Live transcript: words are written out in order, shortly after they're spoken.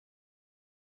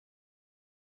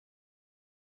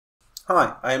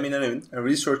Hi, I am Inan, a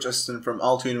research assistant from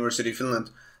Aalto University, Finland,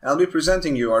 and I'll be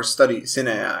presenting you our study,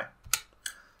 Cine-AI.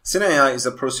 Cine-AI is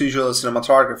a procedural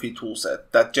cinematography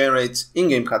toolset that generates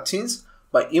in-game cutscenes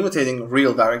by imitating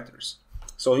real directors.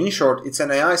 So in short, it's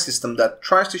an AI system that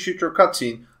tries to shoot your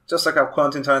cutscene just like how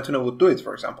Quentin Tarantino would do it,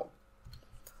 for example.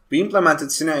 We implemented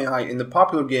Cine-AI in the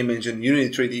popular game engine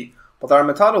Unity 3D, but our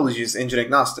methodology is engine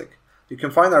agnostic. You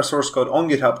can find our source code on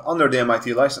GitHub under the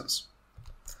MIT license.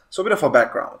 So a bit of a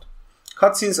background.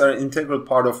 Cutscenes are an integral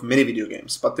part of many video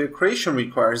games, but their creation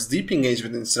requires deep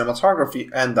engagement in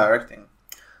cinematography and directing.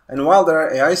 And while there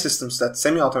are AI systems that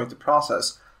semi-automate the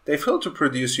process, they fail to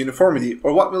produce uniformity,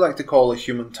 or what we like to call a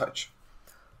human touch.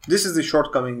 This is the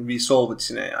shortcoming we solve with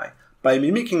Cine-AI. By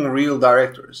mimicking real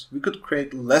directors, we could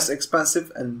create less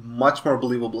expensive and much more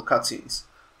believable cutscenes.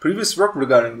 Previous work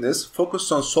regarding this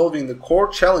focused on solving the core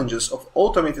challenges of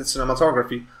automated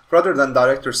cinematography rather than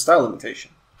director style imitation.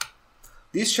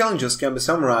 These challenges can be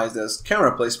summarized as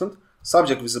camera placement,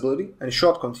 subject visibility, and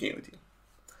shot continuity.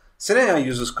 Cine-AI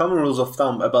uses common rules of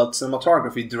thumb about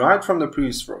cinematography derived from the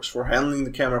previous works for handling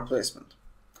the camera placement.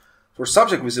 For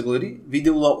subject visibility, we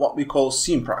develop what we call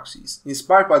scene proxies,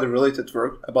 inspired by the related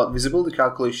work about visibility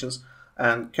calculations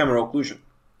and camera occlusion.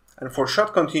 And for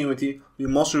shot continuity, we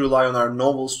mostly rely on our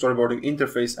novel storyboarding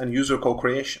interface and user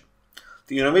co-creation.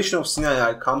 The innovation of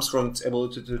Cine-AI comes from its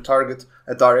ability to target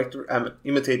a director and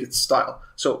imitate its style.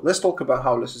 So let's talk about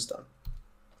how this is done.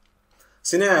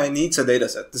 Cine-AI needs a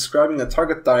dataset describing a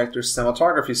target director's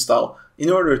cinematography style in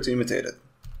order to imitate it.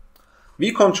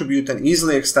 We contribute an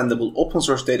easily extendable open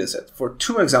source dataset for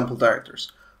two example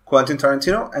directors, Quentin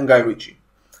Tarantino and Guy Ritchie.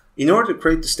 In order to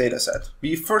create this dataset,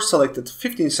 we first selected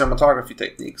 15 cinematography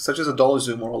techniques such as a dolly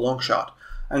zoom or a long shot,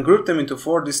 and grouped them into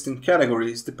 4 distinct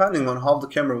categories depending on how the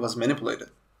camera was manipulated.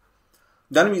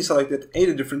 Then we selected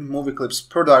 80 different movie clips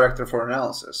per director for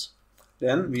analysis.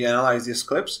 Then we analyzed these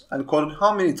clips and coded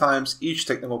how many times each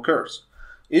technique occurs.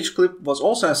 Each clip was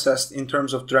also assessed in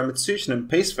terms of dramatization and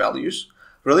pace values,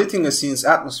 relating a scene's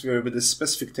atmosphere with a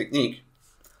specific technique.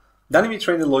 Then we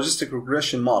trained a logistic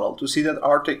regression model to see that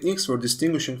our techniques were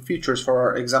distinguishing features for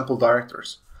our example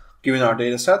directors. Given our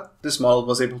dataset, this model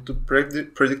was able to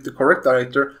predict the correct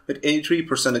director with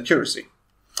 83% accuracy.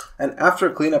 And after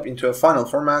cleanup into a final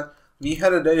format, we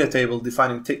had a data table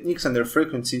defining techniques and their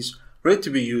frequencies ready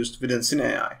to be used within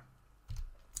Cine-AI.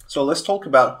 So let's talk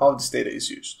about how this data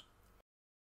is used.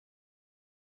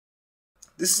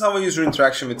 This is how a user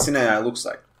interaction with Cine-AI looks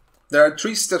like. There are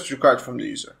 3 steps required from the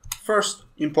user. First,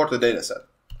 import the dataset.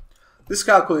 This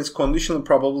calculates conditional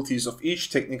probabilities of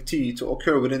each technique T to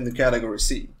occur within the category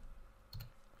C.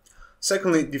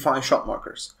 Secondly, define shot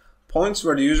markers, points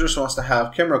where the user wants to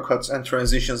have camera cuts and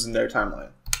transitions in their timeline.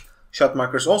 Shot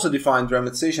markers also define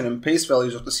dramatization and pace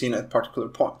values of the scene at particular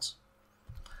points.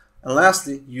 And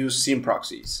lastly, use scene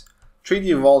proxies,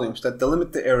 3D volumes that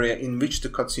delimit the area in which the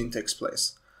cutscene takes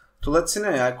place, to let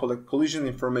Cine-AI collect collision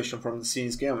information from the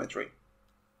scene's geometry.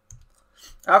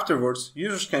 Afterwards,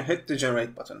 users can hit the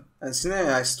Generate button, and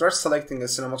Cine-AI starts selecting a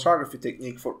cinematography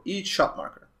technique for each shot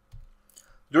marker.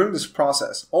 During this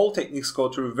process, all techniques go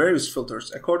through various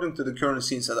filters according to the current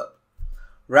scene setup.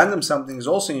 Random sampling is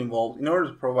also involved in order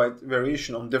to provide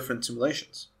variation on different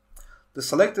simulations. The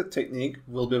selected technique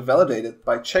will be validated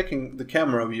by checking the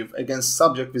camera view against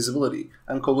subject visibility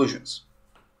and collisions.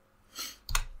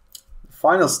 The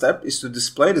final step is to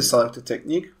display the selected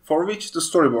technique for which the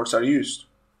storyboards are used.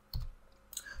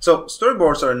 So,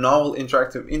 storyboards are novel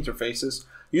interactive interfaces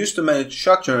used to manage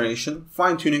shot generation,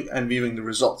 fine-tuning, and viewing the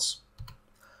results.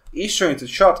 Each generated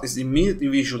shot is immediately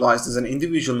visualized as an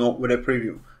individual note with a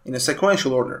preview, in a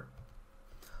sequential order.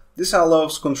 This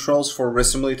allows controls for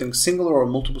resimulating single or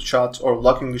multiple shots or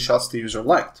locking the shots the user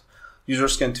liked.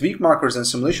 Users can tweak markers and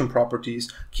simulation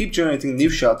properties, keep generating new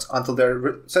shots until they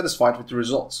are satisfied with the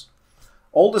results.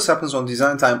 All this happens on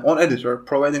design time on editor,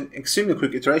 providing extremely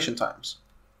quick iteration times.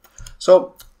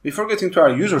 So, before getting to our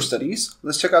user studies,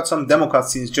 let's check out some demo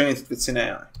cutscenes generated with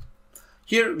Cine-AI.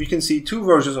 Here we can see 2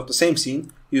 versions of the same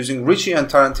scene using Ritchie and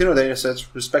Tarantino datasets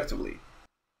respectively.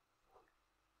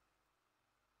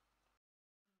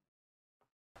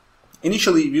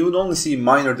 Initially, we would only see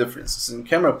minor differences in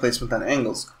camera placement and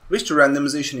angles, which the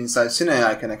randomization inside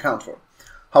Cine-AI can account for.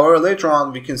 However, later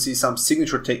on we can see some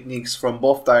signature techniques from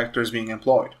both directors being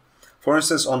employed. For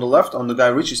instance, on the left, on the Guy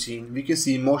Ritchie scene, we can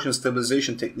see motion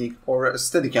stabilization technique or a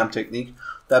Steadicam technique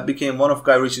that became one of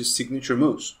Guy Ritchie's signature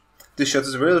moves. This shot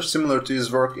is very similar to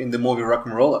his work in the movie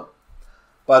Rock'n'Roller.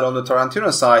 But on the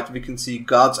Tarantino side, we can see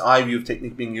God's eye view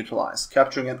technique being utilized,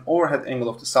 capturing an overhead angle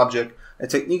of the subject, a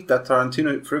technique that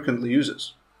Tarantino frequently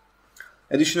uses.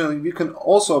 Additionally, we can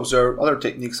also observe other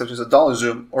techniques such as a dolly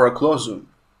zoom or a close zoom.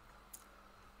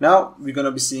 Now we're going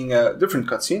to be seeing a different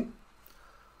cutscene.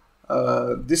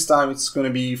 This time it's going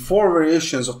to be 4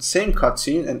 variations of the same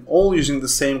cutscene and all using the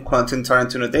same Quentin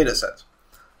Tarantino dataset.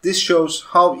 This shows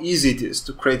how easy it is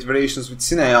to create variations with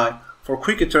Cine-AI for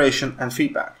quick iteration and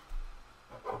feedback.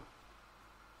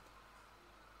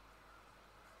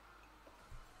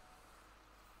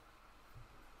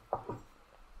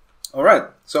 Alright,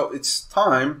 so it's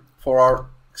time for our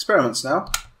experiments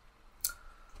now.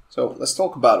 So let's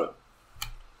talk about it.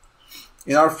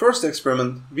 In our first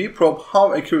experiment, we probe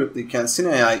how accurately can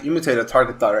Cine-AI imitate a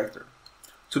target director.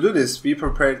 To do this, we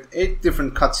prepared 8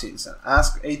 different cutscenes and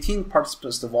asked 18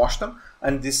 participants to watch them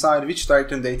and decide which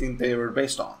director they think they were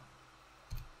based on.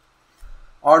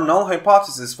 Our null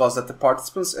hypothesis was that the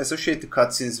participants associate the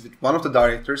cutscenes with one of the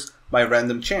directors by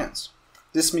random chance.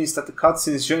 This means that the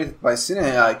cutscenes generated by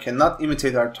Cine-AI cannot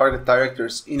imitate our target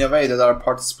directors in a way that our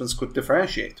participants could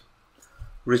differentiate.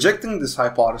 Rejecting this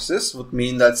hypothesis would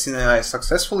mean that Cine-AI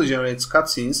successfully generates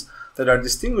cutscenes that are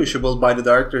distinguishable by the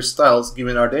director's styles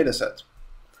given our dataset.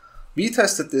 We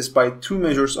tested this by 2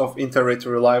 measures of inter-rater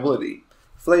reliability,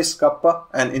 Fleiss-Kappa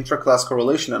and intra-class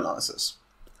correlation analysis.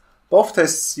 Both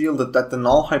tests yielded that the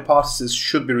null hypothesis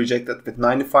should be rejected with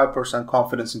 95%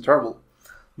 confidence interval.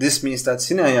 This means that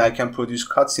Cine-AI can produce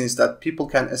cutscenes that people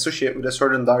can associate with a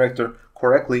certain director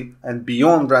correctly and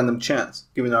beyond random chance,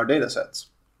 given our datasets.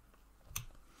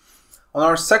 On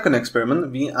our second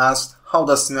experiment, we asked how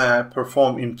does Cine-AI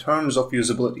perform in terms of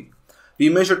usability. We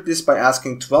measured this by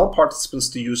asking 12 participants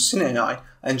to use Cine-AI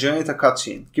and generate a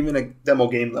cutscene, given a demo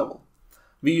game level.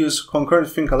 We used concurrent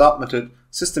think aloud method,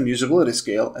 system usability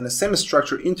scale, and a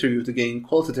semi-structured interview to gain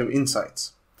qualitative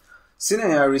insights.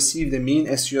 Cine-AI received a mean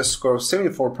SUS score of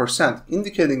 74%,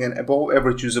 indicating an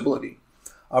above-average usability.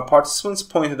 Our participants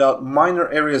pointed out minor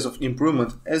areas of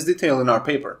improvement as detailed in our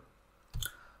paper.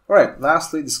 Alright,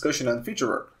 lastly, discussion and feature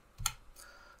work.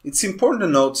 It's important to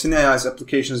note Cine-AI's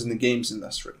applications in the games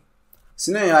industry.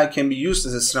 Cine-AI can be used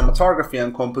as a cinematography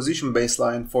and composition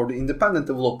baseline for the independent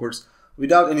developers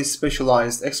without any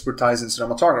specialized expertise in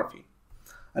cinematography.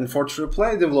 And for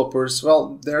AAA developers,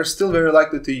 well, they are still very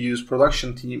likely to use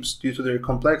production teams due to their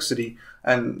complexity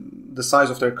and the size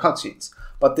of their cutscenes,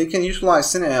 but they can utilize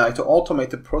Cine-AI to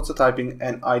automate the prototyping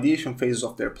and ideation phases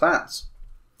of their plans.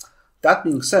 That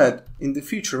being said, in the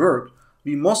future work,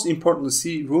 we most importantly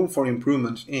see room for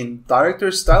improvement in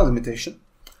director style imitation,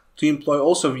 to employ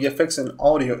also VFX and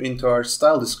audio into our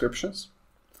style descriptions,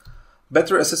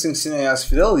 better assessing Cine-AI's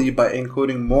fidelity by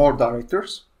encoding more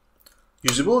directors,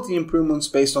 usability improvements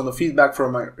based on the feedback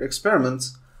from our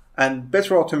experiments, and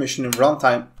better automation in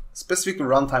runtime, specifically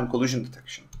runtime collision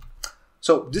detection.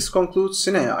 So this concludes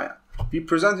Cine-AI. We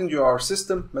presented you our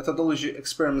system, methodology,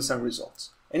 experiments, and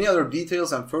results. Any other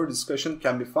details and further discussion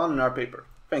can be found in our paper.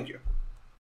 Thank you.